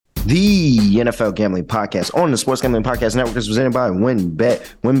The NFL Gambling Podcast on the Sports Gambling Podcast Network is presented by WynnBET.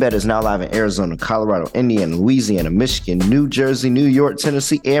 WynnBET is now live in Arizona, Colorado, Indiana, Louisiana, Michigan, New Jersey, New York,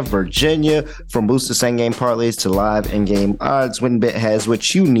 Tennessee, and Virginia. From boosted same-game parlays to live in-game odds, WynnBET has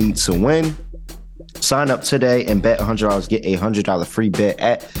what you need to win. Sign up today and bet $100. Get a $100 free bet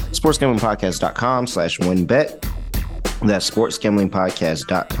at sportsgamblingpodcast.com/WynnBET. That's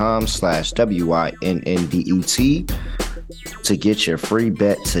sportsgamblingpodcast.com/WYNNBET to get your free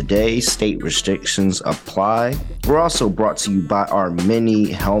bet today. State restrictions apply. We're also brought to you by our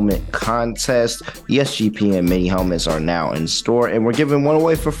mini helmet contest. The SGPN mini helmets are now in store and we're giving one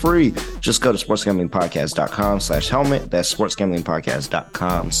away for free. Just go to sportsgamblingpodcast.com/helmet. That's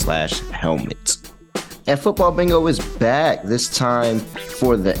sportsgamblingpodcast.com/helmet. And football bingo is back, this time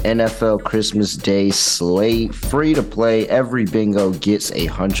for the NFL Christmas Day slate. Free to play. Every bingo gets a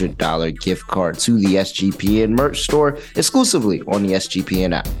 $100 gift card to the SGPN merch store exclusively on the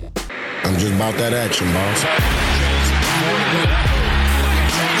SGPN app. I'm just about that action, boss.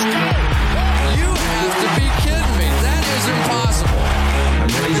 You have to be kidding me. That is impossible. I'm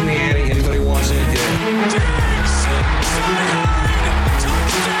raising the ante. Anybody wants it?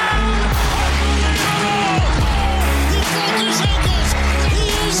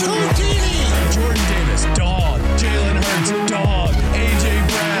 Jordan Davis, dog. Jalen Hurts, dog. AJ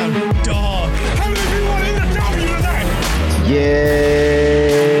Brown, dog. How many people want to eat a W tonight?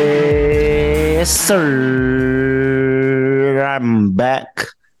 Yes, sir. I'm back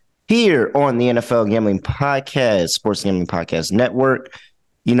here on the NFL Gambling Podcast, Sports Gambling Podcast Network.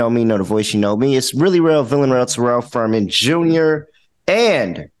 You know me, know the voice, you know me. It's Really Real, Villain Real, Terrell Furman Jr.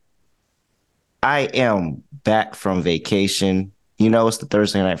 And I am back from vacation. You know, it's the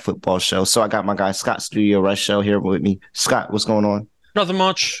Thursday Night Football show. So I got my guy Scott Studio Rush Show here with me. Scott, what's going on? Nothing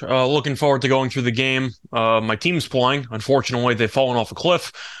much. Looking forward to going through the game. My team's playing. Unfortunately, they've fallen off a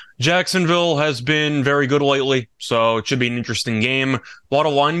cliff. Jacksonville has been very good lately, so it should be an interesting game. A lot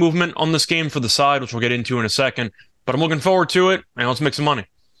of line movement on this game for the side, which we'll get into in a second. But I'm looking forward to it, and let's make some money.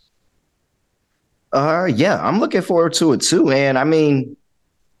 Yeah, I'm looking forward to it too. And I mean,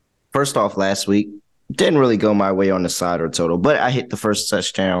 first off, last week, didn't really go my way on the side or total, but I hit the first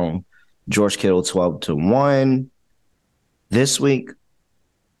touchdown. George Kittle 12-1. This week,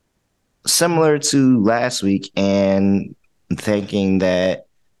 similar to last week, and thinking that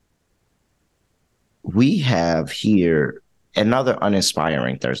we have here another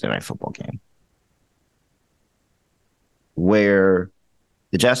uninspiring Thursday Night Football game where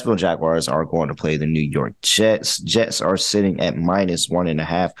the Jacksonville Jaguars are going to play the New York Jets. Jets are sitting at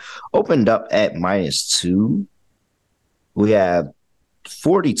 -1.5, opened up at -2. We have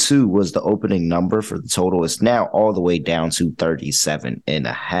 42 was the opening number for the total. It's now all the way down to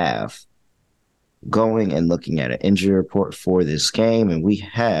 37.5. Going and looking at an injury report for this game, and we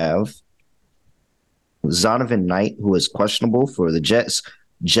have Zonovan Knight, who is questionable for the Jets.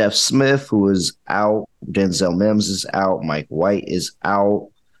 Jeff Smith, who is out. Denzel Mims is out. Mike White is out.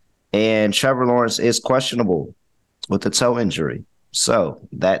 And Trevor Lawrence is questionable with a toe injury. So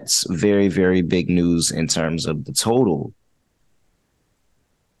that's very, very big news in terms of the total.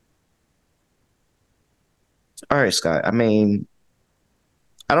 All right, Scott. I mean,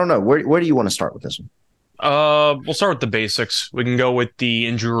 I don't know. Where do you want to start with this one? We'll start with the basics. We can go with the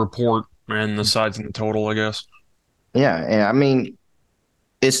injury report and the sides and the total, I guess. Yeah, and I mean,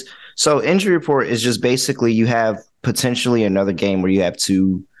 so injury report is just basically you have potentially another game where you have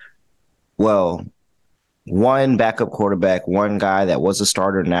one backup quarterback, one guy that was a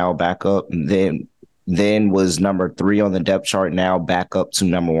starter, now backup, then was number 3 on the depth chart, now back up to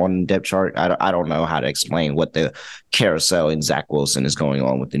number 1 on the depth chart. I don't know how to explain what the carousel in Zach Wilson is going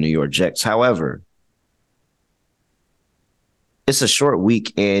on with the New York Jets. However, it's a short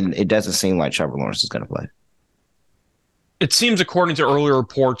week, and it doesn't seem like Trevor Lawrence is going to play. It seems, according to earlier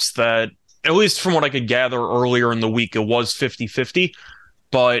reports, that, at least from what I could gather earlier in the week, it was 50-50.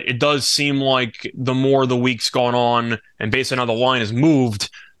 But it does seem like the more the week's gone on, and based on how the line has moved,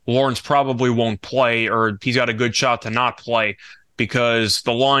 Lawrence probably won't play, or he's got a good shot to not play, because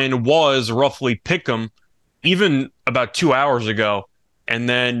the line was roughly pick'em even about 2 hours ago, and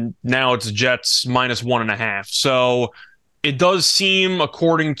then now it's Jets -1.5. So it does seem,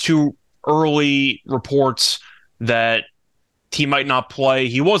 according to early reports, that he might not play.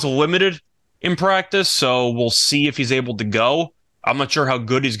 He was limited in practice, so we'll see if he's able to go. I'm not sure how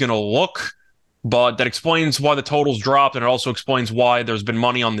good he's going to look, but that explains why the totals dropped, and it also explains why there's been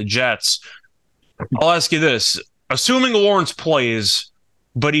money on the Jets. I'll ask you this. Assuming Lawrence plays,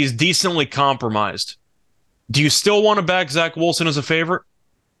 but he's decently compromised, do you still want to back Zach Wilson as a favorite?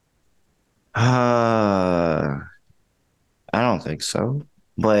 I don't think so.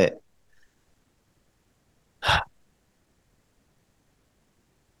 but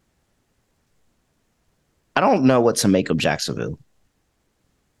I don't know what to make of Jacksonville.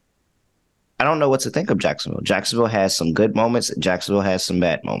 I don't know what to think of Jacksonville. Jacksonville has some good moments. Jacksonville has some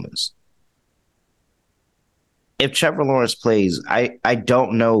bad moments. If Trevor Lawrence plays, I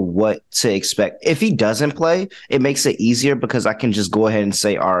don't know what to expect. If he doesn't play, it makes it easier because I can just go ahead and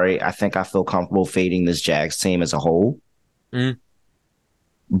say, all right, I think I feel comfortable fading this Jags team as a whole. Mm.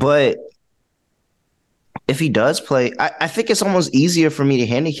 But if he does play, I think it's almost easier for me to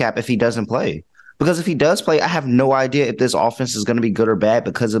handicap if he doesn't play. Because if he does play, I have no idea if this offense is going to be good or bad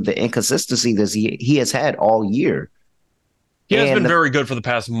because of the inconsistency that he has had all year. He has been very good for the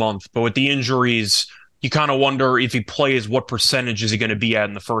past month, but with the injuries, you kind of wonder if he plays, what percentage is he going to be at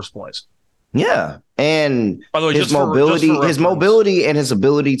in the first place? Yeah. And by the way, his mobility and his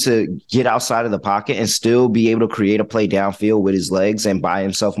ability to get outside of the pocket and still be able to create a play downfield with his legs and buy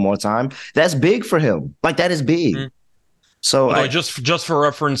himself more time, that's big for him. Like, that is big. Mm-hmm. So just for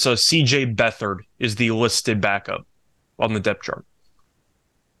reference, CJ Beathard is the listed backup on the depth chart.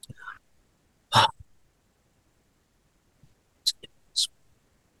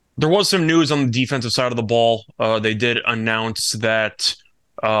 There was some news on the defensive side of the ball. They did announce that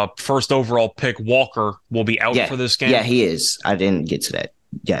first overall pick Walker will be out for this game. Yeah, he is. I didn't get to that.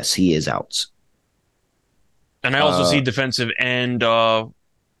 Yes, he is out. And I also see defensive end. Do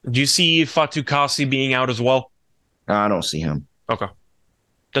you see Fatukasi being out as well? I don't see him. Okay.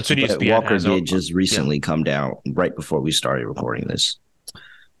 That's what ESPN Walker did just recently come down right before we started recording this.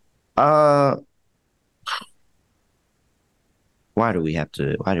 Why do we have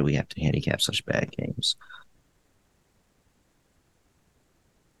to handicap such bad games?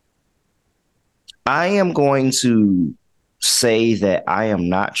 I am going to say that I am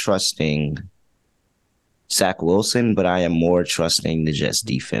not trusting Zach Wilson, but I am more trusting the Jets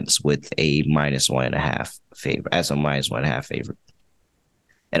defense with a -1.5 favorite as a -1.5 favorite.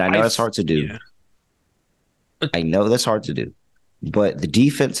 And I know that's hard to do. Yeah. I know that's hard to do, but the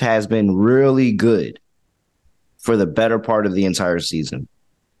defense has been really good for the better part of the entire season.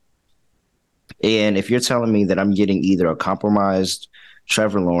 And if you're telling me that I'm getting either a compromised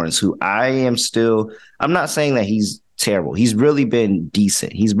Trevor Lawrence, who I'm not saying that he's terrible. He's really been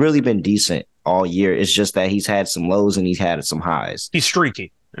decent. He's really been decent all year. It's just that he's had some lows and he's had some highs. He's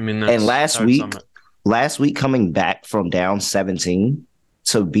streaky. I mean, and last week coming back from down 17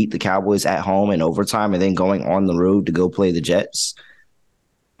 to beat the Cowboys at home in overtime and then going on the road to go play the Jets.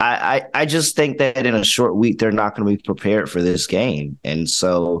 I just think that in a short week, they're not going to be prepared for this game. And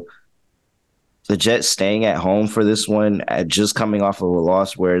so the Jets staying at home for this one, just coming off of a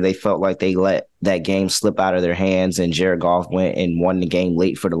loss where they felt like they let that game slip out of their hands and Jared Goff went and won the game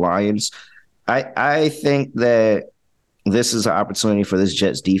late for the Lions. I think that this is an opportunity for this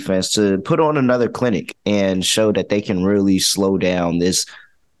Jets defense to put on another clinic and show that they can really slow down this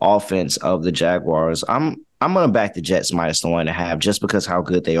offense of the Jaguars. I'm going to back the Jets -1.5 just because how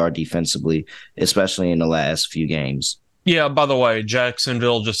good they are defensively, especially in the last few games. Yeah, by the way,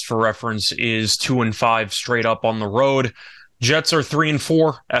 Jacksonville, just for reference, is 2-5 straight up on the road. Jets are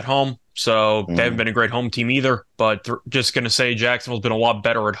 3-4 at home, so they haven't been a great home team either. But just going to say Jacksonville's been a lot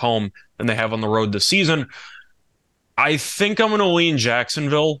better at home than they have on the road this season. I think I'm going to lean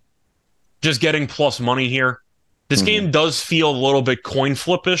Jacksonville, just getting plus money here. This game does feel a little bit coin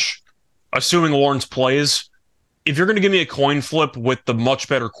flip-ish, assuming Lawrence plays. If you're going to give me a coin flip with the much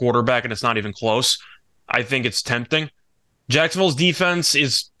better quarterback and it's not even close, I think it's tempting. Jacksonville's defense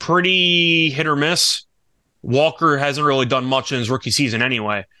is pretty hit or miss. Walker hasn't really done much in his rookie season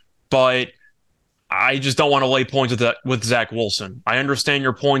anyway, but I just don't want to lay points with Zach Wilson. I understand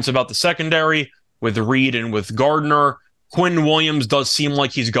your points about the secondary with Reed and with Gardner. Quinn Williams does seem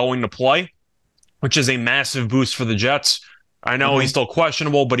like he's going to play, which is a massive boost for the Jets. I know he's still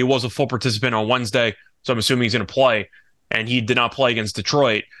questionable, but he was a full participant on Wednesday, so I'm assuming he's going to play, and he did not play against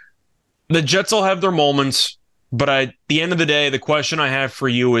Detroit. The Jets will have their moments, but at the end of the day, the question I have for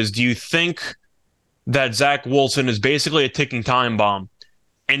you is, do you think that Zach Wilson is basically a ticking time bomb?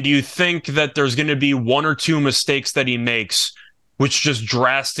 And do you think that there's going to be one or two mistakes that he makes which just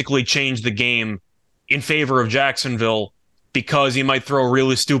drastically change the game in favor of Jacksonville because he might throw a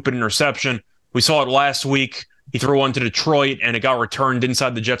really stupid interception? We saw it last week. He threw one to Detroit, and it got returned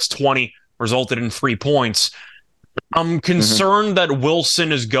inside the Jets' 20, resulted in 3 points. I'm concerned that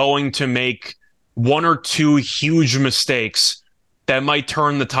Wilson is going to make one or two huge mistakes that might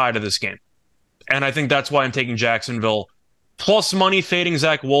turn the tide of this game. And I think that's why I'm taking Jacksonville. Plus money fading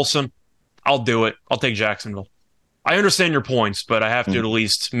Zach Wilson, I'll do it. I'll take Jacksonville. I understand your points, but I have to at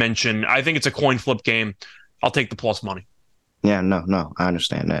least mention, I think it's a coin flip game. I'll take the plus money. Yeah, no, I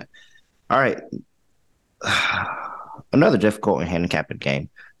understand that. All right. Another difficult and handicapped game.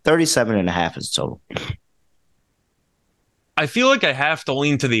 37.5 is total. I feel like I have to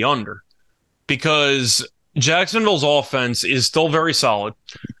lean to the under because Jacksonville's offense is still very solid.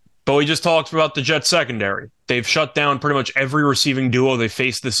 But we just talked about the Jets secondary. They've shut down pretty much every receiving duo they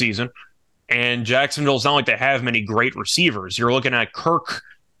faced this season. And Jacksonville's not like they have many great receivers. You're looking at Kirk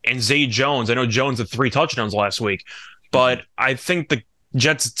and Zay Jones. I know Jones had 3 touchdowns last week, but I think the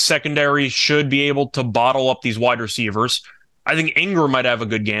Jets secondary should be able to bottle up these wide receivers. I think Ingram might have a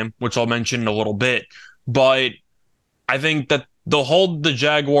good game, which I'll mention in a little bit. But I think that they'll hold the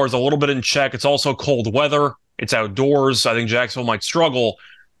Jaguars a little bit in check. It's also cold weather. It's outdoors. I think Jacksonville might struggle.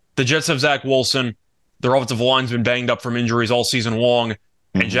 The Jets have Zach Wilson. Their offensive line's been banged up from injuries all season long.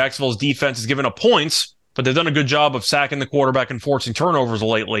 And Jacksonville's defense has given up points, but they've done a good job of sacking the quarterback and forcing turnovers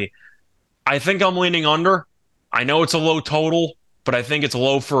lately. I think I'm leaning under. I know it's a low total, but I think it's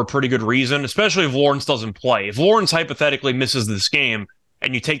low for a pretty good reason, especially if Lawrence doesn't play. If Lawrence hypothetically misses this game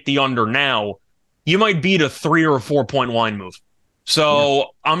and you take the under now, you might beat a 3 or a 4 point line move.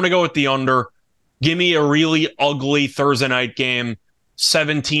 So I'm going to go with the under. Give me a really ugly Thursday night game,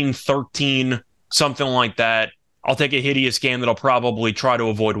 17-13, something like that. I'll take a hideous game that I'll probably try to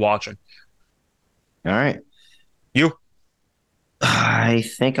avoid watching. All right. You? I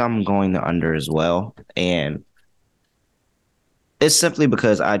think I'm going the under as well. And it's simply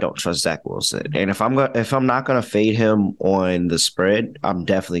because I don't trust Zach Wilson. And if I'm not going to fade him on the spread, I'm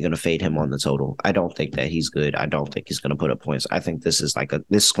definitely going to fade him on the total. I don't think that he's good. I don't think he's going to put up points. I think this is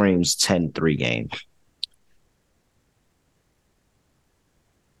this screams 10-3 game.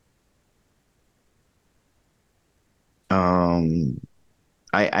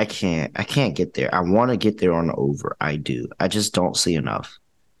 I can't get there. I want to get there on the over. I do. I just don't see enough.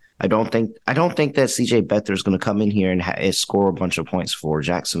 I don't think that CJ Beathard is going to come in here and score a bunch of points for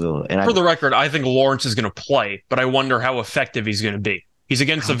Jacksonville. And for the record, I think Lawrence is going to play, but I wonder how effective he's going to be. He's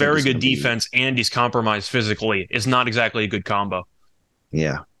against a very good defense, and he's compromised physically. It's not exactly a good combo.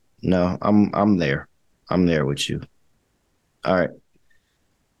 Yeah. No, I'm there. I'm there with you. All right.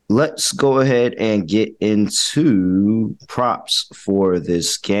 Let's go ahead and get into props for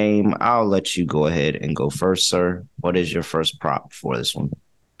this game. I'll let you go ahead and go first, sir. What is your first prop for this one?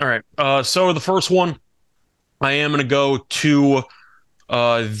 All right. So the first one, I am going to go to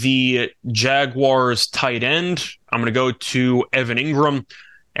the Jaguars tight end. I'm going to go to Evan Ingram,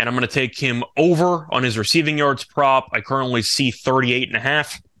 and I'm going to take him over on his receiving yards prop. I currently see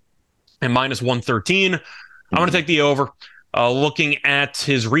 38.5 and minus 113. I'm going to take the over. Looking at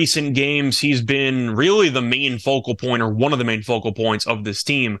his recent games, he's been really the main focal point, or one of the main focal points of this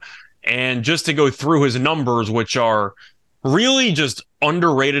team. And just to go through his numbers, which are really just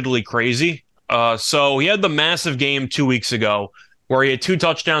underratedly crazy. So he had the massive game 2 weeks ago where he had 2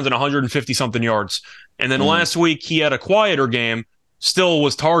 touchdowns and 150-something yards. And then last week he had a quieter game, still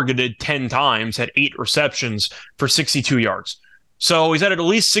was targeted 10 times, had 8 receptions for 62 yards. So he's had at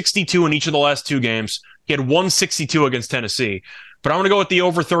least 62 in each of the last 2 games. He had 162 against Tennessee. But I'm going to go with the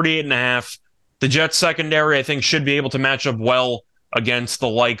over 38.5. The Jets secondary, I think, should be able to match up well against the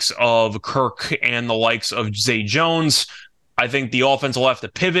likes of Kirk and the likes of Zay Jones. I think the offense will have to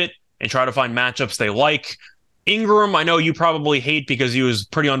pivot and try to find matchups they like. Ingram, I know you probably hate because he was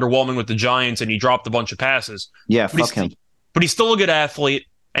pretty underwhelming with the Giants and he dropped a bunch of passes. Yeah, fuck him. But he's still a good athlete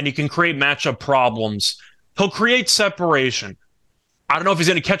and he can create matchup problems. He'll create separation. I don't know if he's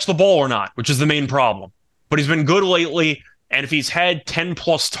going to catch the ball or not, which is the main problem. But he's been good lately, and if he's had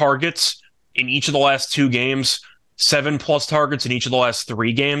 10-plus targets in each of the last 2 games, 7-plus targets in each of the last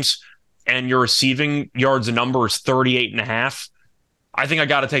 3 games, and your receiving yards number is 38.5, I think I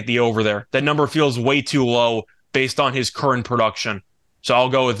got to take the over there. That number feels way too low based on his current production. So I'll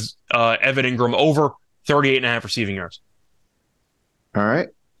go with Evan Ingram over 38.5 receiving yards. All right.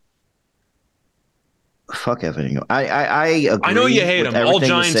 Fuck Evan Ingram. I agree. I know you hate him. All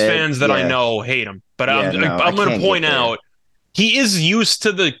Giants fans that I know hate him. But I'm going to point out he is used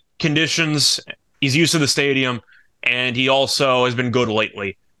to the conditions. He's used to the stadium, and he also has been good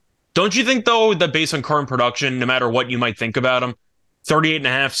lately. Don't you think, though, that based on current production, no matter what you might think about him,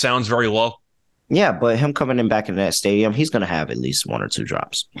 38.5 sounds very low? Yeah, but him coming in back in that stadium, he's going to have at least 1 or 2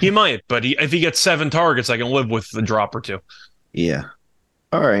 drops. He might, but if he gets 7 targets, I can live with the drop or 2. Yeah.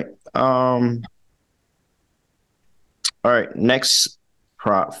 All right. All right, next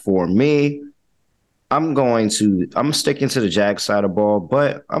prop for me. I'm sticking to the Jag side of the ball,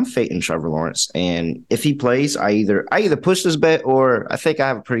 but I'm fading Trevor Lawrence. And if he plays, I either push this bet or I think I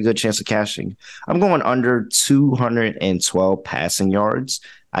have a pretty good chance of cashing. I'm going under 212 passing yards.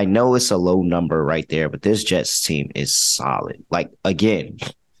 I know it's a low number right there, but this Jets team is solid. Like, again,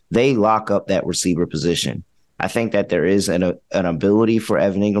 they lock up that receiver position. I think that there is an ability for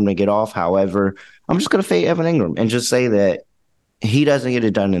Evan Ingram to get off. However, I'm just going to fade Evan Ingram and just say that he doesn't get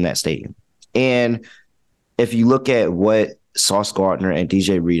it done in that stadium. And if you look at what Sauce Gardner and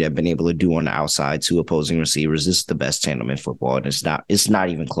DJ Reed have been able to do on the outside to opposing receivers, this is the best tandem in football, and it's not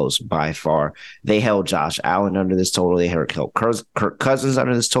even close by far. They held Josh Allen under this total. They held Kirk Cousins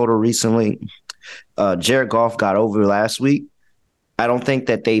under this total recently. Jared Goff got over last week. I don't think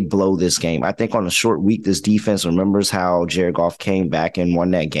that they blow this game. I think on a short week, this defense remembers how Jared Goff came back and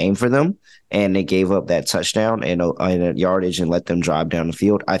won that game for them, and they gave up that touchdown and a yardage and let them drive down the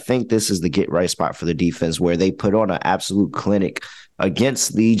field. I think this is the get-right spot for the defense where they put on an absolute clinic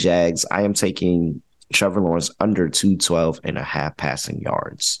against the Jags. I am taking Trevor Lawrence under 212.5 passing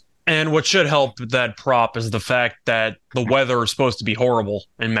yards. And what should help that prop is the fact that the weather is supposed to be horrible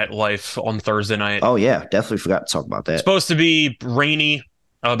in MetLife on Thursday night. Oh, yeah. Definitely forgot to talk about that. It's supposed to be rainy.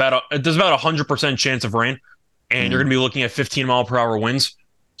 There's about 100% chance of rain, and you're going to be looking at 15-mile-per-hour winds.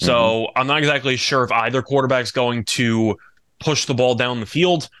 So I'm not exactly sure if either quarterback's going to push the ball down the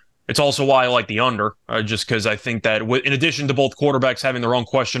field. It's also why I like the under, just because I think that in addition to both quarterbacks having their own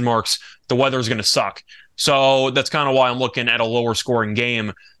question marks, the weather is going to suck. So that's kind of why I'm looking at a lower scoring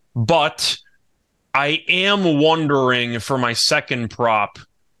game. But I am wondering for my second prop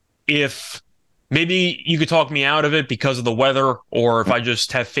if maybe you could talk me out of it because of the weather, or if I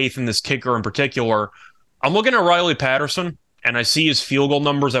just have faith in this kicker in particular. I'm looking at Riley Patterson, and I see his field goal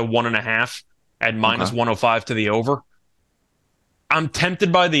numbers at 1.5 at minus 105 to the over. I'm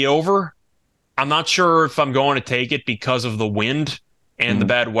tempted by the over. I'm not sure if I'm going to take it because of the wind and the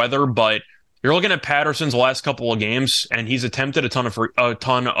bad weather, but you're looking at Patterson's last couple of games, and he's attempted a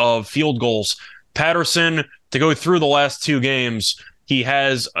ton of field goals. Patterson, to go through the last 2 games, he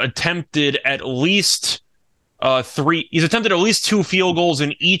has attempted at least 3. He's attempted at least 2 field goals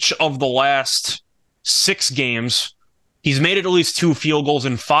in each of the last 6 games. He's made it at least 2 field goals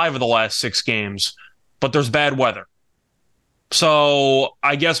in 5 of the last 6 games, but there's bad weather. So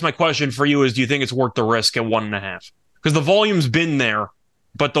I guess my question for you is, do you think it's worth the risk at 1.5? Because the volume's been there,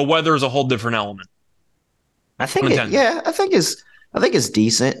 but the weather is a whole different element. I think it's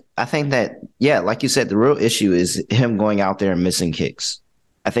decent. I think that, like you said, the real issue is him going out there and missing kicks.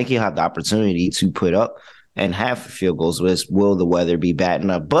 I think he'll have the opportunity to put up and have field goals. Will the weather be bad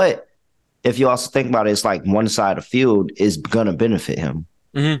enough? But if you also think about it, it's like one side of field is going to benefit him.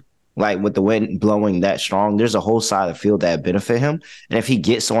 Mm-hmm. Like with the wind blowing that strong, there's a whole side of field that benefit him. And if he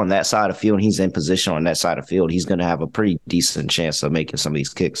gets on that side of field and he's in position on that side of field, he's going to have a pretty decent chance of making some of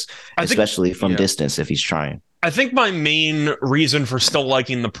these kicks, especially from distance if he's trying. I think my main reason for still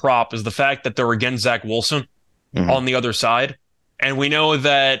liking the prop is the fact that they're against Zach Wilson on the other side. And we know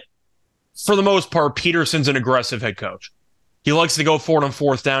that for the most part, Peterson's an aggressive head coach. He likes to go for it on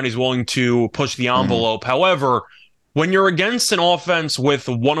 4th down. He's willing to push the envelope. However, when you're against an offense with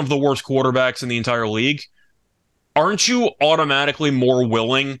one of the worst quarterbacks in the entire league, aren't you automatically more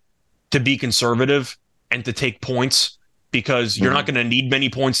willing to be conservative and to take points because you're not going to need many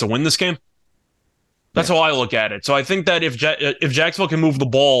points to win this game? That's how I look at it. So I think that if Jacksonville can move the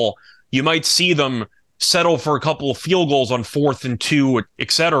ball, you might see them settle for a couple of field goals on 4th and 2,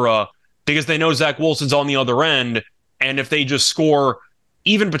 etc., because they know Zach Wilson's on the other end. And if they just score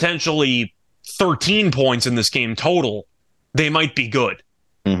even potentially 13 points in this game total, they might be good.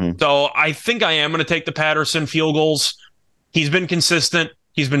 So I think I am going to take the Patterson field goals. He's been consistent.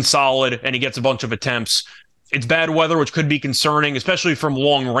 He's been solid, and he gets a bunch of attempts. It's bad weather, which could be concerning, especially from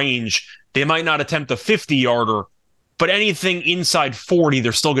long range. They might not attempt a 50-yarder, but anything inside 40,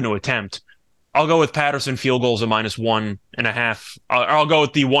 they're still going to attempt. I'll go with Patterson field goals at minus 1.5. I'll go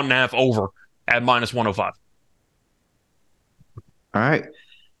with the 1.5 over at minus 105. All right.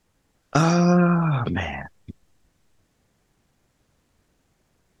 Man.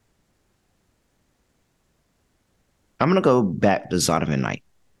 I'm going to go back to Zonovan Knight.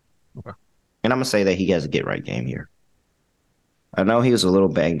 Okay. And I'm going to say that he has a get-right game here. I know he was a little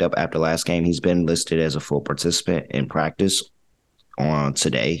banged up after last game. He's been listed as a full participant in practice on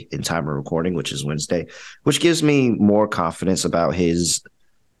today in time of recording, which is Wednesday, which gives me more confidence about his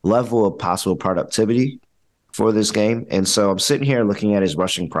level of possible productivity for this game. And so I'm sitting here looking at his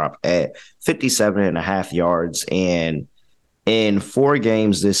rushing prop at 57.5 yards. And in 4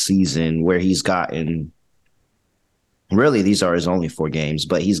 games this season where he's gotten, really these are his only 4 games,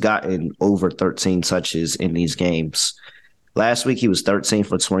 but he's gotten over 13 touches in these games. Last week he was 13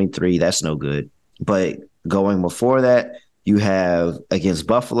 for 23. That's no good. But going before that, You have against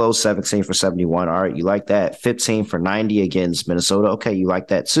Buffalo, 17 for 71. All right, you like that. 15 for 90 against Minnesota. Okay, you like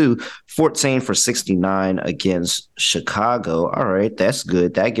that too. 14 for 69 against Chicago. All right, that's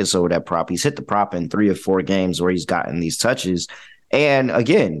good. That gets over that prop. He's hit the prop in 3 or 4 games where he's gotten these touches. And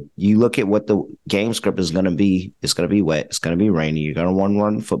again, you look at what the game script is going to be. It's going to be wet. It's going to be rainy. You're going to want to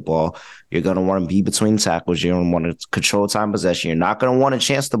run football. You're going to want to be between tackles. You're going to want to control time possession. You're not going to want to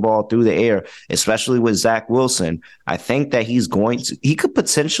chance the ball through the air, especially with Zach Wilson. I think that he could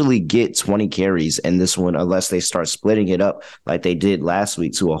potentially get 20 carries in this one unless they start splitting it up like they did last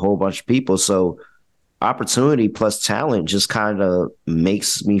week to a whole bunch of people. So opportunity plus talent just kind of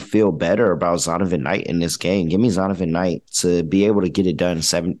makes me feel better about Zonovan Knight in this game. Give me Zonovan Knight to be able to get it done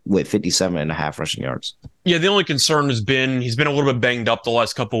with 57.5 rushing yards. Yeah, the only concern has been he's been a little bit banged up the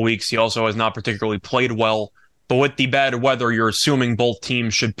last couple of weeks. He also has not particularly played well. But with the bad weather, you're assuming both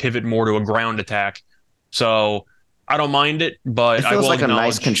teams should pivot more to a ground attack. So I don't mind it, but it feels like a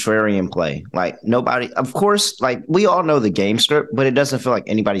nice contrarian play. Like nobody, of course, like we all know the game script, but it doesn't feel like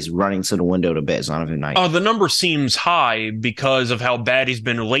anybody's running to the window to bet Zonovan Knight. Oh, the number seems high because of how bad he's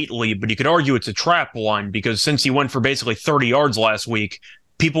been lately, but you could argue it's a trap line because since he went for basically 30 yards last week,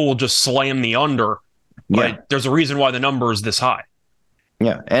 people will just slam the under. But there's a reason why the number is this high.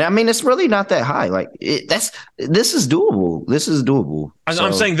 Yeah, and I mean it's really not that high. Like this is doable. This is doable.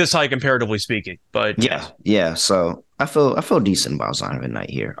 I'm saying this high comparatively speaking, but yeah. So I feel decent about Zonovan Knight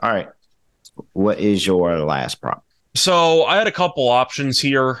here. All right, what is your last prop? So I had a couple options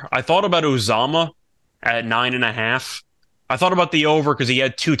here. I thought about Uzomah at 9.5. I thought about the over because he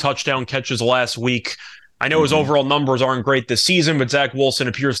had 2 touchdown catches last week. I know his overall numbers aren't great this season, but Zach Wilson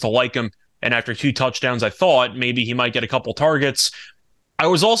appears to like him. And after 2 touchdowns, I thought maybe he might get a couple targets. I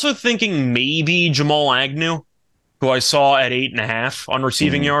was also thinking maybe Jamal Agnew, who I saw at 8.5 on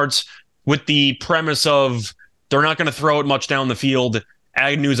receiving yards, with the premise of they're not going to throw it much down the field.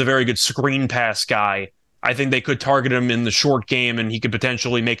 Agnew's a very good screen pass guy. I think they could target him in the short game, and he could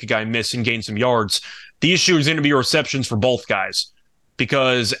potentially make a guy miss and gain some yards. The issue is going to be receptions for both guys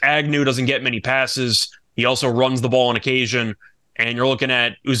because Agnew doesn't get many passes. He also runs the ball on occasion, and you're looking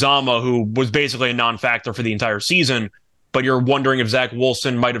at Uzomah, who was basically a non-factor for the entire season, but you're wondering if Zach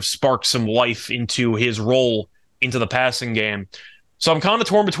Wilson might have sparked some life into his role into the passing game. So I'm kind of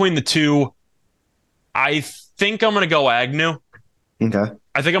torn between the two. I think I'm going to go Agnew. Okay.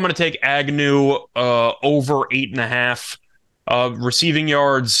 I think I'm going to take Agnew over 8.5 receiving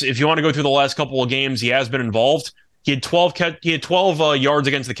yards. If you want to go through the last couple of games, he has been involved. He had 12 yards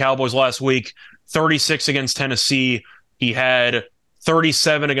against the Cowboys last week, 36 against Tennessee. He had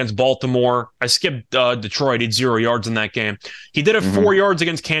 37 against Baltimore. I skipped Detroit. He had 0 yards in that game. He did have 4 yards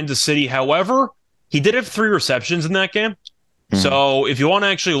against Kansas City. However, he did have 3 receptions in that game. So if you want to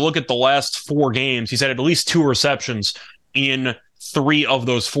actually look at the last 4 games, he's had at least 2 receptions in 3 of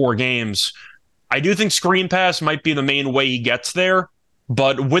those 4 games. I do think screen pass might be the main way he gets there,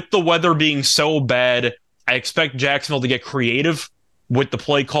 but with the weather being so bad, I expect Jacksonville to get creative with the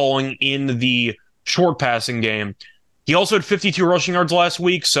play calling in the short passing game. He also had 52 rushing yards last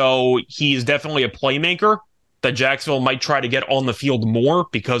week, so he's definitely a playmaker that Jacksonville might try to get on the field more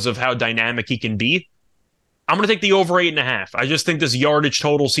because of how dynamic he can be. I'm going to take the over 8.5. I just think this yardage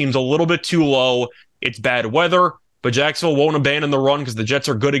total seems a little bit too low. It's bad weather, but Jacksonville won't abandon the run because the Jets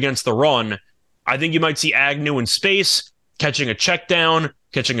are good against the run. I think you might see Agnew in space, catching a check down,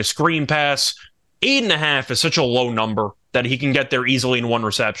 catching a screen pass. 8.5 is such a low number that he can get there easily in 1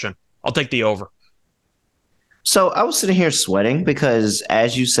 reception. I'll take the over. So I was sitting here sweating because,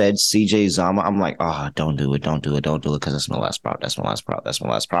 as you said, CJ Uzomah, I'm like, oh, don't do it, because that's my last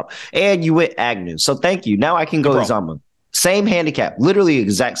prop. And you went Agnew. So thank you. Now I can go Uzomah. Same handicap, literally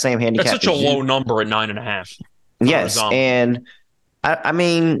exact same handicap. That's such a low number at 9.5. Yes, Uzomah. And I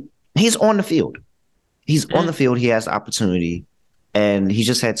mean, he's on the field. He's on the field. He has opportunity, and he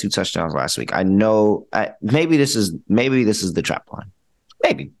just had 2 touchdowns last week. I know. Maybe this is the trap line.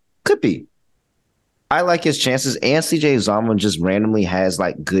 Maybe could be. I like his chances, and CJ Uzomah just randomly has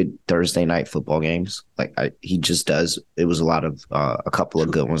like good Thursday night football games. Like he just does. It was a couple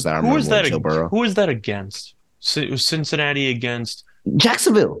of good ones that I remember. Joe Burrow. Who was that against? It was Cincinnati against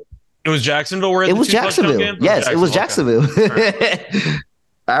Jacksonville. It was Jacksonville. Where it was Jacksonville. Yes, it was Jacksonville. Okay.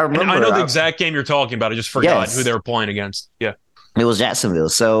 I remember. I know the exact game you're talking about. I just forgot who they were playing against. Yeah, it was Jacksonville.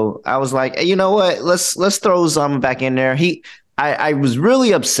 So I was like, hey, you know what? Let's throw Uzomah back in there. I was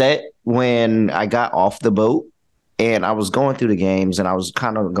really upset when I got off the boat and I was going through the games and I was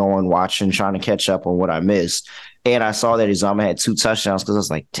kind of watching, trying to catch up on what I missed. And I saw that Uzomah had 2 touchdowns because I was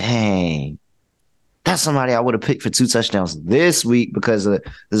like, dang, that's somebody I would have picked for 2 touchdowns this week because of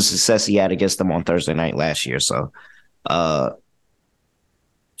the success he had against them on Thursday night last year. So Uh,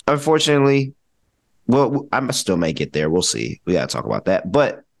 unfortunately, well, I must still may get there. We'll see. We got to talk about that.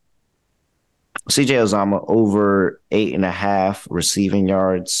 But CJ Uzomah over 8.5 receiving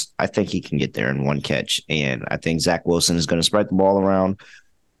yards. I think he can get there in one catch. And I think Zach Wilson is going to spread the ball around.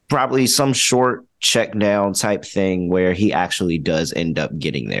 Probably some short check down type thing where he actually does end up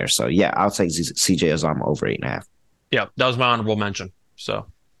getting there. So, yeah, I'll take CJ Uzomah over 8.5. Yeah, that was my honorable mention. So,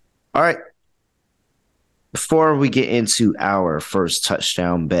 all right. Before we get into our first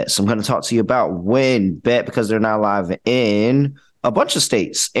touchdown bets, I'm going to talk to you about WynnBET because they're now live in a bunch of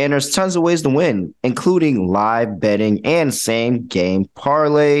states, and there's tons of ways to win, including live betting and same game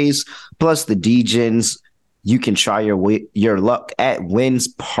parlays, plus the DGens. You can try your luck at Wynn's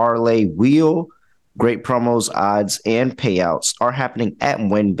Parlay Wheel. Great promos, odds, and payouts are happening at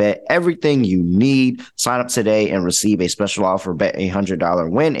WynnBET. Everything you need. Sign up today and receive a special offer. Bet $100,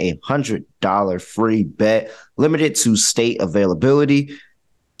 win $100 free bet. Limited to state availability.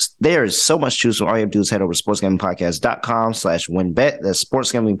 There is so much to choose from. All you have to do is head over to sportsgamblingpodcast.com/WynnBET. That's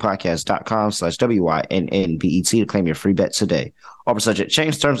sportsgamblingpodcast.com/WYNNBET to claim your free bet today. Offer subject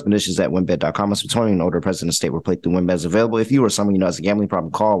change, terms and conditions at WynnBET.com. Must be 21 and older, present in the state where play through WynnBET is available. If you or someone you know has a gambling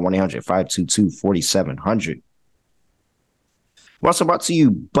problem, call 1-800-522-4700. We're also brought to you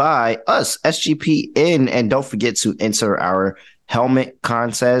by us, SGPN, and don't forget to enter our helmet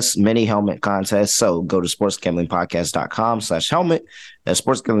contest, mini helmet contest. So go to sportsgamblingpodcast.com/helmet. That's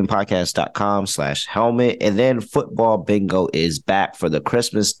sportsgamblingpodcast.com/helmet. And then football bingo is back for the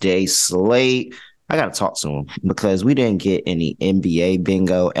Christmas Day slate. I got to talk to him because we didn't get any NBA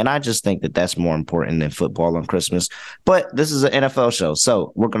bingo. And I just think that that's more important than football on Christmas. But this is an NFL show,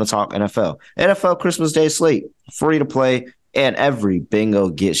 so we're going to talk NFL. NFL Christmas Day slate, free to play. And every bingo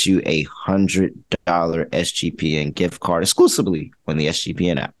gets you a $100 SGPN gift card exclusively on the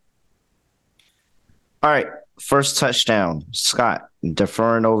SGPN app. All right, first touchdown. Scott,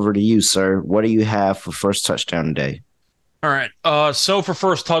 deferring over to you, sir. What do you have for first touchdown today? all right. So for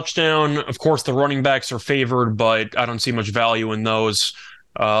first touchdown, of course, the running backs are favored, but I don't see much value in those.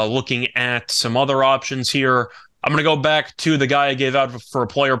 Looking at some other options here, I'm going to go back to the guy I gave out for a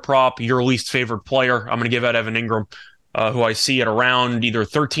player prop, your least favorite player. I'm going to give out Evan Ingram. Who I see at around either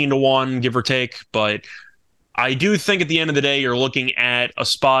 13-1, give or take. But I do think at the end of the day, you're looking at a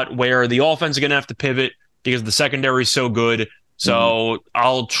spot where the offense is going to have to pivot because the secondary is so good. So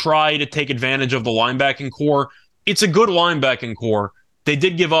I'll try to take advantage of the linebacking core. It's a good linebacking core. They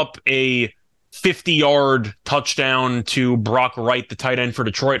did give up a 50-yard touchdown to Brock Wright, the tight end for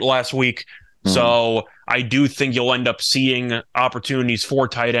Detroit last week. So I do think you'll end up seeing opportunities for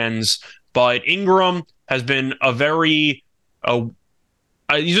tight ends. But Ingram has been he's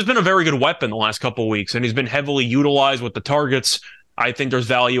just been a very good weapon the last couple of weeks, and he's been heavily utilized with the targets. I think there's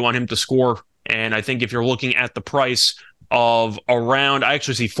value on him to score, and I think if you're looking at the price of around, I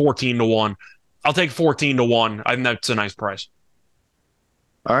actually see 14-1. I'll take 14-1. I think that's a nice price.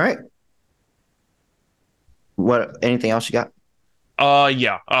 All right. What? Anything else you got?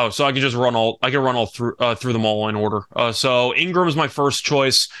 Yeah. Oh, so I can just run all through them all in order. So Ingram is my first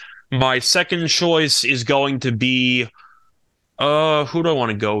choice. My second choice is going to be, who do I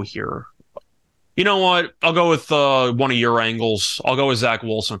want to go here? You know what? I'll go with one of your angles. I'll go with Zach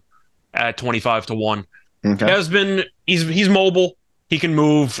Wilson at 25-1. Okay. He's mobile. He can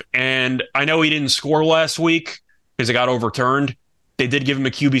move, and I know he didn't score last week because it got overturned. They did give him a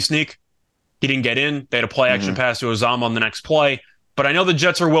QB sneak. He didn't get in. They had a play action pass to Uzomah on the next play. But I know the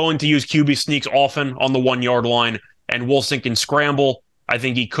Jets are willing to use QB sneaks often on the 1-yard line, and Wilson can scramble. I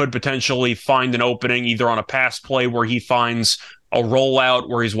think he could potentially find an opening either on a pass play where he finds a rollout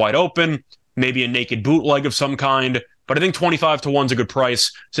where he's wide open, maybe a naked bootleg of some kind. But I think 25-1 is a good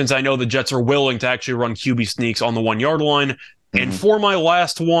price since I know the Jets are willing to actually run QB sneaks on the 1-yard line. And for my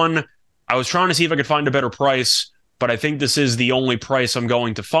last one, I was trying to see if I could find a better price, but I think this is the only price I'm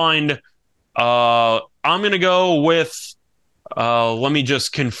going to find. I'm going to go with, let me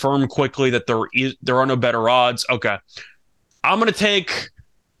just confirm quickly that there are no better odds. Okay. I'm going to take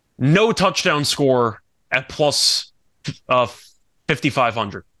no touchdown score at plus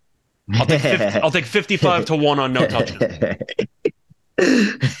 5,500. I'll take 55-1 on no touchdown.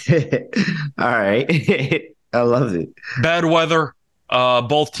 All right. I love it. Bad weather.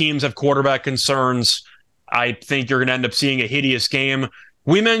 Both teams have quarterback concerns. I think you're going to end up seeing a hideous game.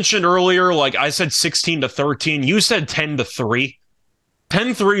 We mentioned earlier, like I said 16-13. You said 10-3.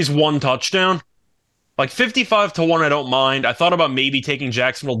 10-3 is one touchdown. Like 55-1, I don't mind. I thought about maybe taking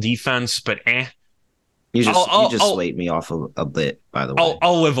Jacksonville defense, but You just swayed me off a bit, by the way.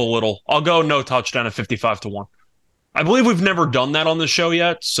 I'll live a little. I'll go no touchdown at 55-1. I believe we've never done that on the show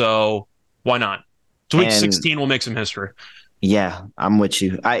yet, so why not? So week And 16 will make some history. yeah, I'm with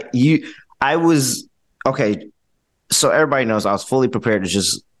you. I was okay. So everybody knows I was fully prepared to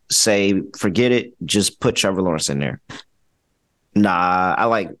just say, forget it, just put Trevor Lawrence in there. Nah, I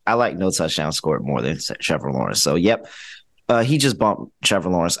like no touchdown scored more than Trevor Lawrence. So yep, he just bumped Trevor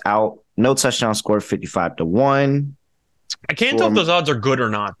Lawrence out. No touchdown scored, 55-1. I can't tell if those odds are good or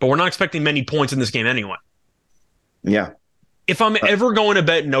not, but we're not expecting many points in this game anyway. Yeah. If I'm ever going to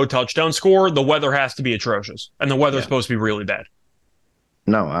bet no touchdown score, the weather has to be atrocious, and the weather's supposed to be really bad.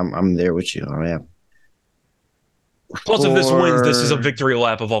 No, I'm there with you. I am. Plus, if this wins, this is a victory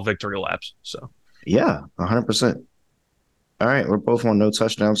lap of all victory laps. So yeah, 100%. All right, we're both on no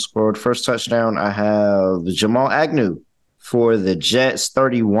touchdown scored. First touchdown, I have Jamal Agnew for the Jets,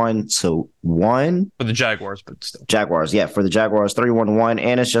 31-1. for the Jaguars, but still. Jaguars, yeah, for the Jaguars, 31-1.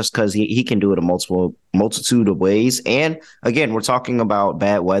 And it's just because he can do it a multitude of ways. And again, we're talking about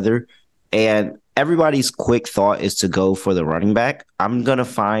bad weather, and everybody's quick thought is to go for the running back. I'm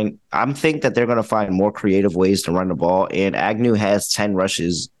think that they're gonna find more creative ways to run the ball. And Agnew has 10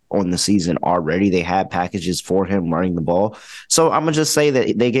 rushes on the season already. They have packages for him running the ball. So I'm gonna just say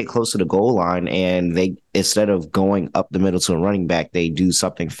that they get close to the goal line, and they, instead of going up the middle to a running back, they do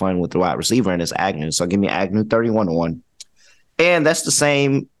something fun with the wide receiver, and it's Agnew. So give me Agnew 31-1. And that's the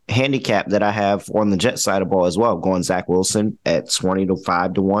same handicap that I have on the Jet side of the ball as well, going Zach Wilson at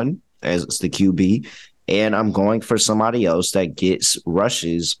 20-5-1 as it's the QB. And I'm going for somebody else that gets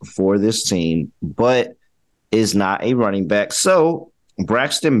rushes for this team, but is not a running back. So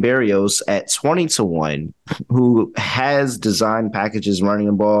Braxton Berrios at 20-1, who has designed packages running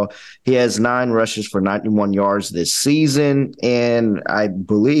the ball. He has 9 rushes for 91 yards this season, and I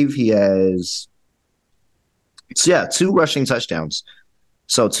believe he has 2 rushing touchdowns.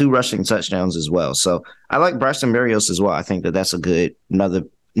 So 2 rushing touchdowns as well. So I like Braxton Berrios as well. I think that that's a good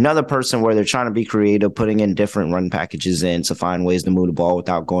another person where they're trying to be creative, putting in different run packages in to find ways to move the ball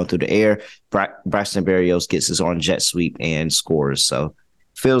without going through the air. Braxton Berrios gets his on jet sweep and scores. So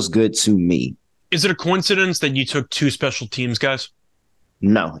feels good to me. Is it a coincidence that you took 2 special teams guys?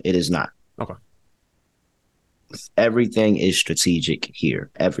 No, it is not. Okay. Everything is strategic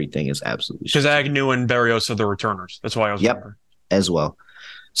here. Everything is absolutely Because strategic. Agnew and Berrios are the returners. That's why I was wondering. As well.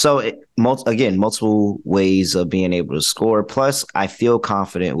 So, multiple ways of being able to score. Plus, I feel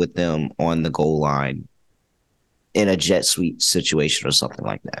confident with them on the goal line in a jet sweep situation or something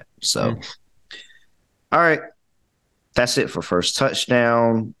like that. So, all right. That's it for first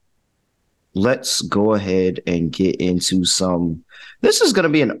touchdown. Let's go ahead and get into some. This is going to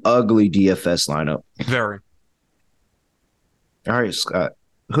be an ugly DFS lineup. Very. All right, Scott.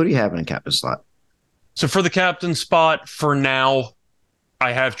 Who do you have in the captain slot? So for the captain spot, for now,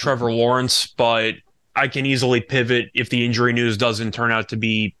 I have Trevor Lawrence, but I can easily pivot if the injury news doesn't turn out to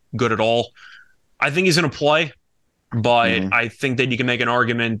be good at all. I think he's going to play, but I think that you can make an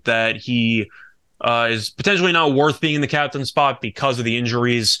argument that he is potentially not worth being in the captain spot because of the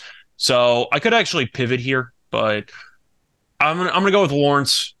injuries. So I could actually pivot here, but I'm gonna go with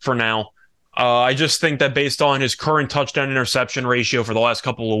Lawrence for now. I just think that based on his current touchdown interception ratio for the last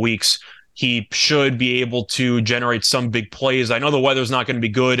couple of weeks, he should be able to generate some big plays. I know the weather's not going to be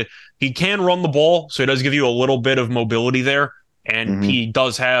good. He can run the ball, so it does give you a little bit of mobility there. And he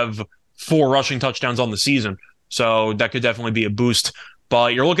does have 4 rushing touchdowns on the season, so that could definitely be a boost.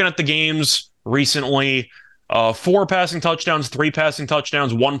 But you're looking at the games recently, 4 passing touchdowns, 3 passing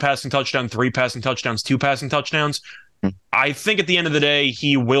touchdowns, 1 passing touchdown, 3 passing touchdowns, 2 passing touchdowns. I think at the end of the day,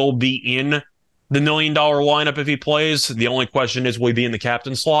 he will be in the $1 million lineup if he plays. The only question is, will he be in the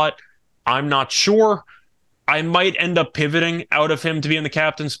captain slot? I'm not sure. I might end up pivoting out of him to be in the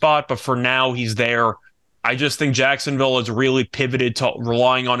captain spot, but for now, he's there. I just think Jacksonville has really pivoted to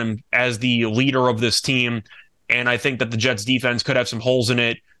relying on him as the leader of this team, and I think that the Jets defense could have some holes in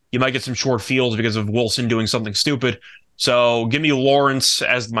it. You might get some short fields because of Wilson doing something stupid. So give me Lawrence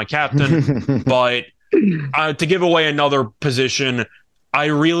as my captain, but to give away another position, I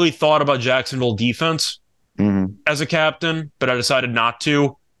really thought about Jacksonville defense as a captain, but I decided not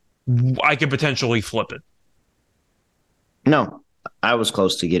to. I could potentially flip it. No, I was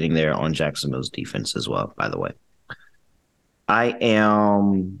close to getting there on Jacksonville's defense as well, by the way. I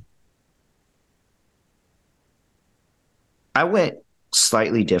went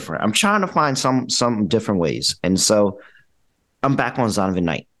slightly different. I'm trying to find some different ways. And so I'm back on Zonovan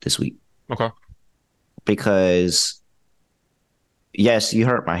Knight this week. Okay. Because, yes, you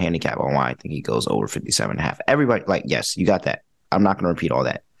heard my handicap on why I think he goes over 57.5. Everybody, yes, you got that. I'm not going to repeat all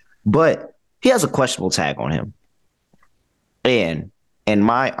that. But he has a questionable tag on him. And in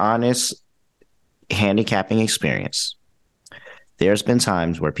my honest handicapping experience, there's been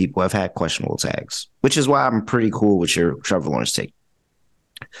times where people have had questionable tags, which is why I'm pretty cool with your Trevor Lawrence take.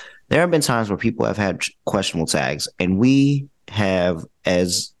 There have been times where people have had questionable tags, and we have,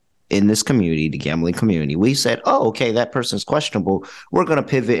 as in this community, the gambling community, we said, oh, okay, that person's questionable. We're going to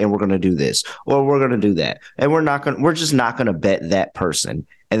pivot and we're going to do this, or we're going to do that. And we're just not going to bet that person.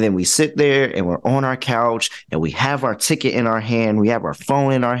 And then we sit there and we're on our couch and we have our ticket in our hand. We have our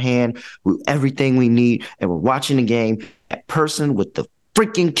phone in our hand, everything we need. And we're watching the game. That person with the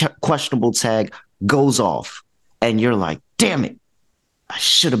freaking questionable tag goes off. And you're like, damn it. I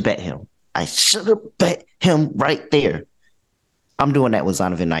should have bet him. I should have bet him right there. I'm doing that with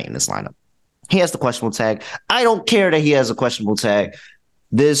Zonovan Knight in this lineup. He has the questionable tag. I don't care that he has a questionable tag.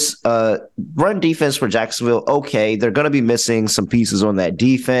 This run defense for Jacksonville, okay, they're going to be missing some pieces on that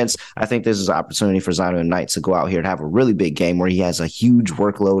defense. I think this is an opportunity for Zonovan Knight to go out here and have a really big game where he has a huge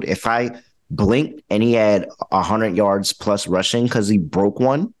workload. If I blinked and he had 100 yards plus rushing because he broke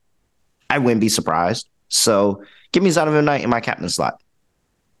one, I wouldn't be surprised. So give me Zonovan Knight in my captain slot.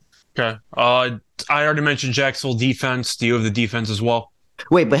 Okay. I already mentioned Jacksonville defense. Do you have the defense as well?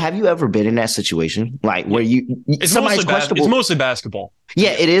 Wait, but have you ever been in that situation? Like where somebody's questionable? It's mostly basketball.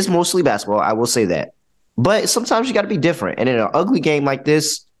 Yeah, it is mostly basketball. I will say that. But sometimes you got to be different. And in an ugly game like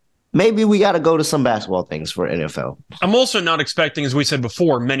this, maybe we got to go to some basketball things for NFL. I'm also not expecting, as we said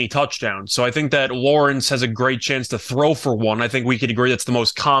before, many touchdowns. So I think that Lawrence has a great chance to throw for one. I think we could agree that's the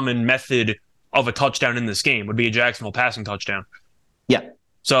most common method of a touchdown in this game would be a Jacksonville passing touchdown. Yeah.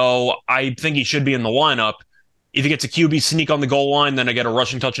 So I think he should be in the lineup. If he gets a QB sneak on the goal line, then I get a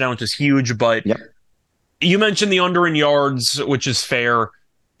rushing touchdown, which is huge. But you mentioned the under in yards, which is fair.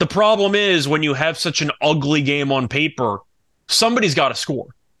 The problem is when you have such an ugly game on paper, somebody's got to score.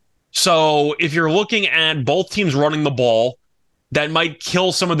 So if you're looking at both teams running the ball, that might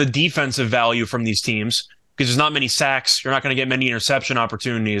kill some of the defensive value from these teams because there's not many sacks. You're not going to get many interception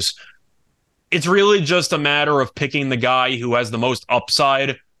opportunities. It's really just a matter of picking the guy who has the most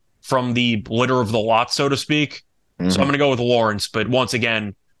upside from the litter of the lot, so to speak. Mm-hmm. So I'm going to go with Lawrence. But once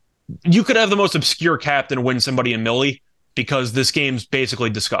again, you could have the most obscure captain win somebody a milli because this game's basically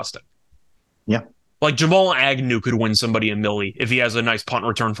disgusting. Yeah. Like Jamal Agnew could win somebody a milli if he has a nice punt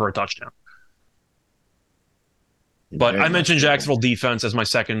return for a touchdown. But I mentioned Jacksonville defense as my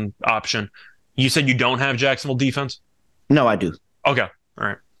second option. You said you don't have Jacksonville defense? No, I do. Okay. All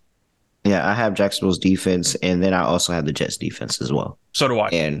right. Yeah, I have Jacksonville's defense, and then I also have the Jets defense as well. So do I.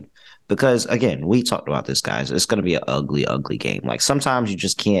 And because, again, we talked about this, guys. It's going to be an ugly, ugly game. Like, sometimes you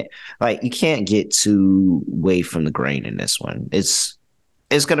just can't, you can't get too away from the grain in this one. It's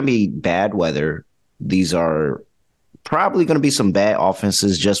going to be bad weather. These are probably going to be some bad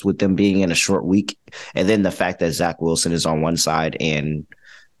offenses just with them being in a short week. And then the fact that Zach Wilson is on one side and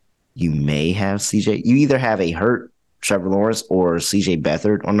you may have CJ. You either have a hurt Trevor Lawrence or CJ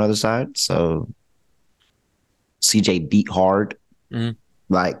Beathard on the other side. So CJ beat hard. Mm-hmm.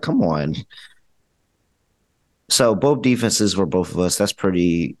 Like, come on. So both defenses for both of us, I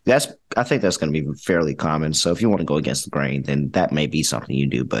think that's going to be fairly common. So if you want to go against the grain, then that may be something you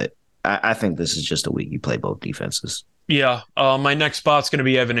do. But I think this is just a week you play both defenses. Yeah. My next spot's going to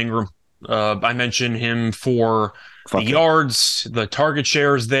be Evan Ingram. I mentioned him for the yards, the target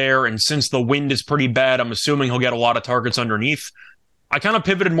shares there, and since the wind is pretty bad, I'm assuming he'll get a lot of targets underneath. I kind of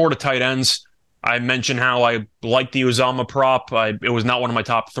pivoted more to tight ends. I mentioned how I liked the Uzama prop. It was not one of my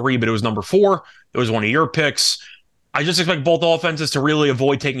top 3, but it was number 4. It was one of your picks. I just expect both offenses to really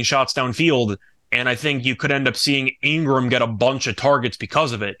avoid taking shots downfield, and I think you could end up seeing Ingram get a bunch of targets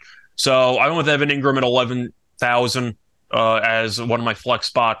because of it. So I went with Evan Ingram at 11,000 as one of my flex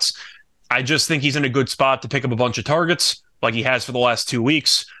spots. I just think he's in a good spot to pick up a bunch of targets like he has for the last 2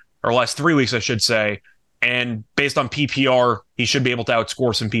 weeks, or last 3 weeks, I should say. And based on PPR, he should be able to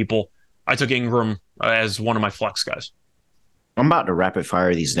outscore some people. I took Ingram as one of my flex guys. I'm about to rapid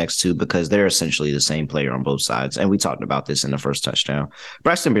fire these next two because they're essentially the same player on both sides. And we talked about this in the first touchdown.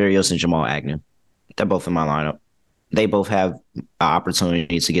 Braxton Berrios and Jamal Agnew. They're both in my lineup. They both have an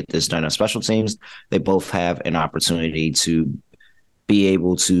opportunity to get this done on special teams. They both have an opportunity to be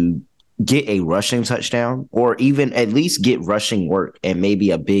able to get a rushing touchdown or even at least get rushing work and maybe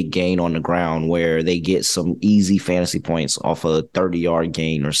a big gain on the ground where they get some easy fantasy points off a 30-yard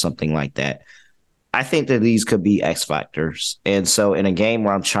gain or something like that. I think that these could be X factors. And so in a game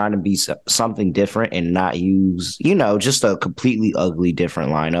where I'm trying to be something different and not use, just a completely ugly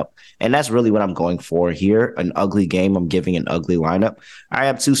different lineup, and that's really what I'm going for here, an ugly game, I'm giving an ugly lineup. I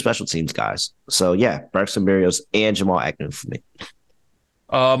have 2 special teams guys. So yeah, Braxton Berrios and Jamal Agnew for me.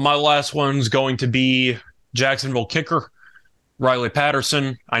 My last one's going to be Jacksonville kicker, Riley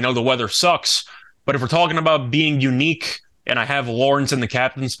Patterson. I know the weather sucks, but if we're talking about being unique, and I have Lawrence in the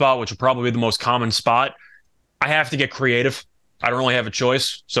captain spot, which will probably be the most common spot, I have to get creative. I don't really have a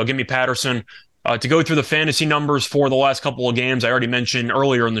choice. So give me Patterson. To go through the fantasy numbers for the last couple of games, I already mentioned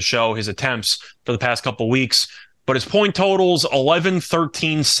earlier in the show his attempts for the past couple of weeks, but his point totals 11,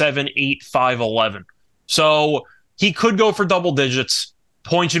 13, 7, 8, 5, 11. So he could go for double digits.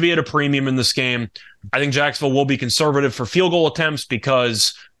 Point should be at a premium in this game. I think Jacksonville will be conservative for field goal attempts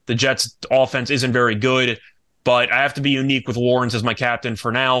because the Jets' offense isn't very good, but I have to be unique with Lawrence as my captain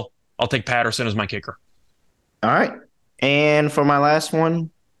for now. I'll take Patterson as my kicker. All right. And for my last one,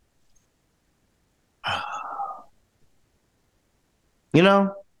 I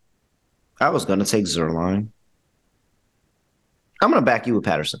was going to take Zerline. I'm going to back you with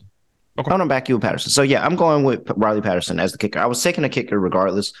Patterson. Okay. I'm going to back you with Patterson. So, yeah, I'm going with Riley Patterson as the kicker. I was taking a kicker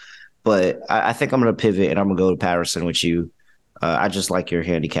regardless, but I think I'm going to pivot and I'm going to go to Patterson with you. I just like your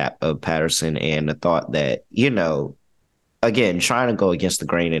handicap of Patterson and the thought that, again, trying to go against the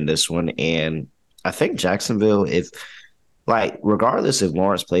grain in this one. And I think Jacksonville, regardless if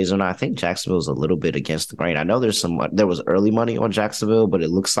Lawrence plays or not, I think Jacksonville is a little bit against the grain. I know there was early money on Jacksonville, but it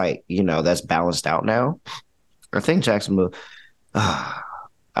looks like, that's balanced out now. I think Jacksonville,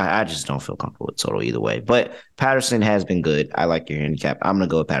 I just don't feel comfortable with total either way. But Patterson has been good. I like your handicap. I'm going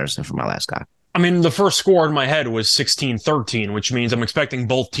to go with Patterson for my last guy. I mean, the first score in my head was 16-13, which means I'm expecting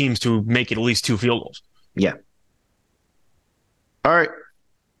both teams to make at least 2 field goals. Yeah. All right.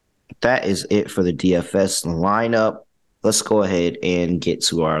 That is it for the DFS lineup. Let's go ahead and get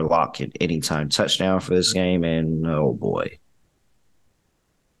to our lock and anytime touchdown for this game. And oh boy.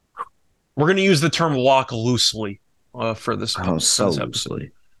 We're going to use the term lock loosely for this. Oh, so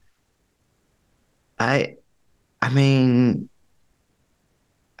loosely. I mean,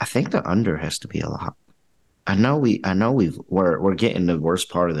 I think the under has to be a lock. We're getting the worst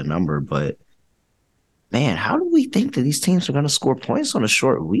part of the number, but man, how do we think that these teams are going to score points on a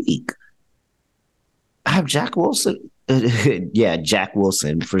short week? I have Jack Wilson. Yeah, Jack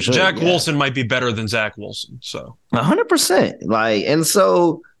Wilson for sure. Jack Wilson might be better than Zach Wilson. So 100%. And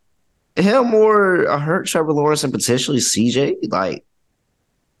so him or hurt Trevor Lawrence and potentially CJ.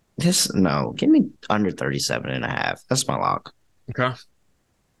 Give me under 37.5. That's my lock. Okay.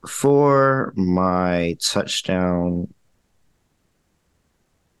 For my touchdown,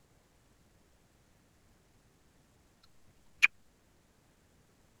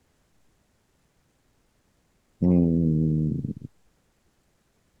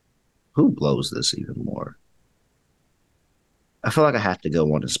 who blows this even more? I feel like I have to go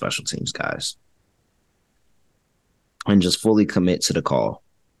one of the special teams guys and just fully commit to the call.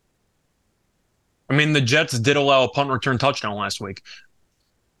 I mean, the Jets did allow a punt return touchdown last week.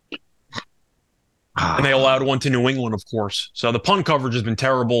 And they allowed one to New England, of course. So the punt coverage has been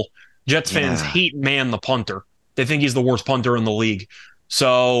terrible. Jets fans hate Man the punter. They think he's the worst punter in the league.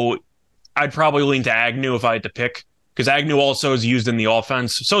 So I'd probably lean to Agnew if I had to pick, because Agnew also is used in the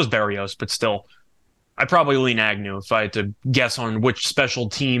offense. So is Berrios, but still. I'd probably lean Agnew if I had to guess on which special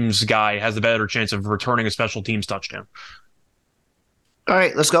teams guy has the better chance of returning a special teams touchdown. All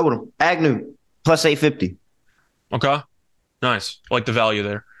right, let's go with him. Agnew, plus 850. Okay. Nice. I like the value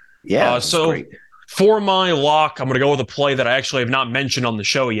there. Yeah, so great. For my lock, I'm going to go with a play that I actually have not mentioned on the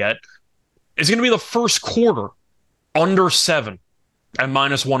show yet. It's going to be the first quarter, under 7 at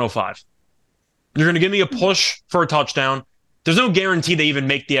minus 105. You're going to give me a push for a touchdown. There's no guarantee they even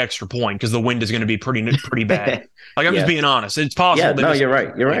make the extra point because the wind is going to be pretty bad. I'm just being honest. It's possible. Yeah, no, you're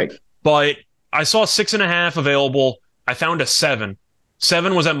right. You're right. But I saw 6.5 available. I found a 7.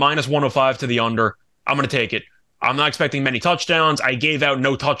 7 was at minus 105 to the under. I'm going to take it. I'm not expecting many touchdowns. I gave out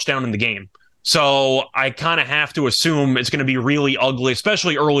no touchdown in the game. So I kind of have to assume it's going to be really ugly,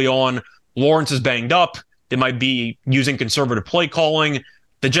 especially early on. Lawrence is banged up. They might be using conservative play calling.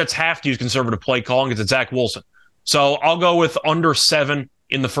 The Jets have to use conservative play calling because it's Zach Wilson. So I'll go with under 7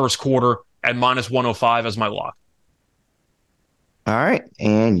 in the first quarter at minus 105 as my lock. All right.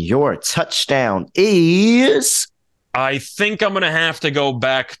 And your touchdown is? I think I'm going to have to go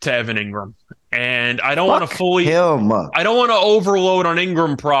back to Evan Ingram. And I don't want to I don't want to overload on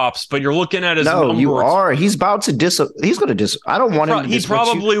Ingram props, but you're looking at his numbers. You are. He's about to he's going to I don't want him to He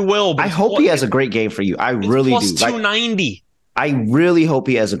probably will. But I hope he has a great game for you. I really plus do. 290. I really hope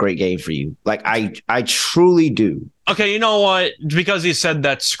he has a great game for you. I truly do. Okay, you know what? Because he said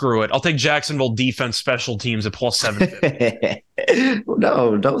that, screw it. I'll take Jacksonville defense special teams at plus 750.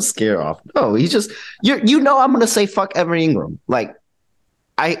 No, don't scare off. No, he's just I'm going to say fuck Evan Ingram.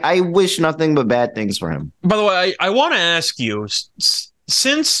 I wish nothing but bad things for him. By the way, I want to ask you,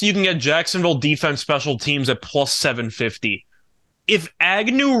 since you can get Jacksonville defense special teams at plus 750, if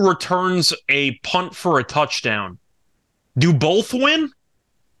Agnew returns a punt for a touchdown, Do both win?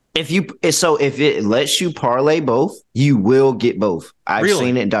 If it lets you parlay both, you will get both. I've Really?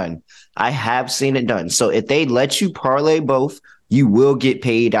 seen it done. I have seen it done. So if they let you parlay both, you will get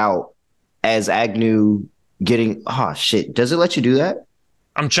paid out as Agnew getting. Oh shit! Does it let you do that?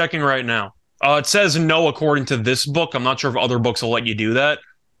 I'm checking right now. It says no according to this book. I'm not sure if other books will let you do that.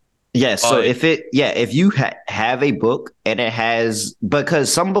 Yes. So if you have a book and it has,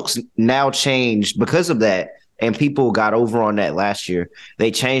 because some books now changed because of that, and people got over on that last year.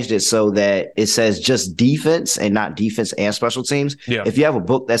 They changed it so that it says just defense and not defense and special teams. Yeah. If you have a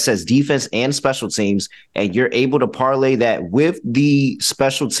book that says defense and special teams and you're able to parlay that with the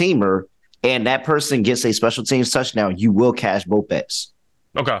special teamer and that person gets a special teams touchdown, you will cash both bets.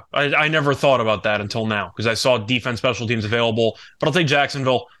 Okay. I never thought about that until now because I saw defense special teams available, but I'll take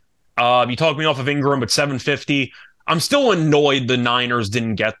Jacksonville. You talked me off of Ingram, but 750. I'm still annoyed the Niners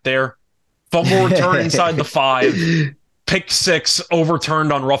didn't get there. Fumble return inside the 5, pick 6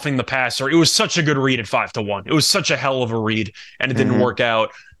 overturned on roughing the passer. It was such a good read at 5-1. It was such a hell of a read, and it didn't work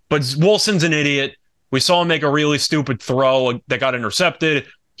out. But Wilson's an idiot. We saw him make a really stupid throw that got intercepted.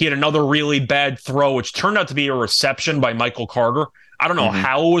 He had another really bad throw, which turned out to be a reception by Michael Carter. I don't know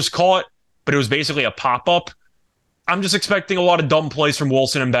how it was caught, but it was basically a pop-up. I'm just expecting a lot of dumb plays from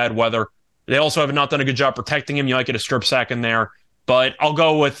Wilson in bad weather. They also have not done a good job protecting him. You might get a strip sack in there. But I'll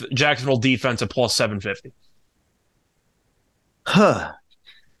go with Jacksonville defense at plus 750.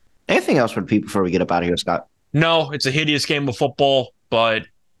 Anything else for the people before we get up out of here, Scott? No, it's a hideous game of football, but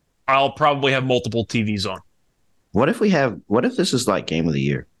I'll probably have multiple TVs on. What if this is like game of the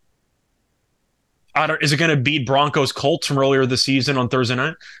year? Is it going to beat Broncos Colts from earlier this season on Thursday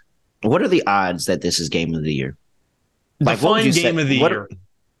night? What are the odds that this is game of the year? Define game of the year.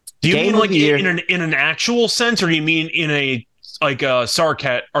 Do you mean like in an actual sense, or do you mean in a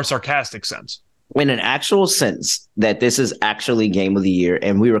sarcastic sense? In an actual sense that this is actually game of the year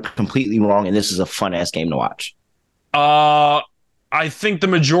and we were completely wrong and this is a fun ass game to watch. I think the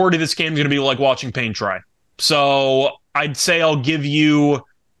majority of this game is going to be like watching paint dry. So I'd say I'll give you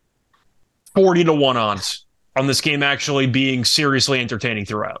 40-1 odds on this game actually being seriously entertaining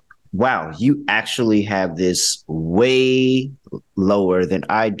throughout. Wow, you actually have this way lower than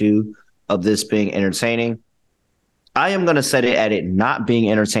I do of this being entertaining. I am going to set it at it not being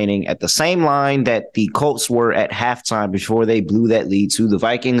entertaining at the same line that the Colts were at halftime before they blew that lead to the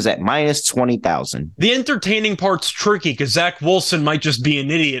Vikings at minus 20,000. The entertaining part's tricky because Zach Wilson might just be an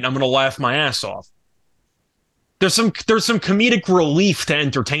idiot and I'm going to laugh my ass off. There's some comedic relief to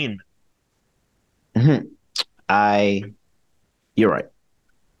entertainment. You're right.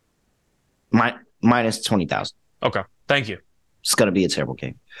 Minus 20,000. Okay, thank you. It's going to be a terrible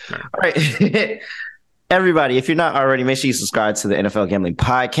game. All right. Everybody, if you're not already, make sure you subscribe to the NFL Gambling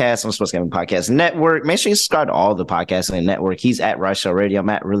Podcast on Sports Gambling Podcast Network. Make sure you subscribe to all the podcasts in the network. He's at Ryshow Radio. I'm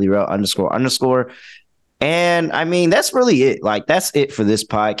at __. And I mean, that's really it. Like, that's it for this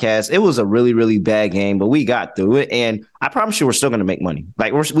podcast. It was a really, really bad game, but we got through it. And I promise you, we're still going to make money.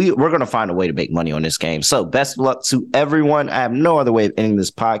 Like, we're going to find a way to make money on this game. So best of luck to everyone. I have no other way of ending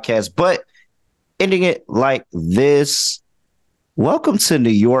this podcast, but ending it like this. Welcome to New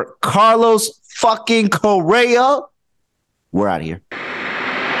York, Carlos fucking Correa. We're out of here.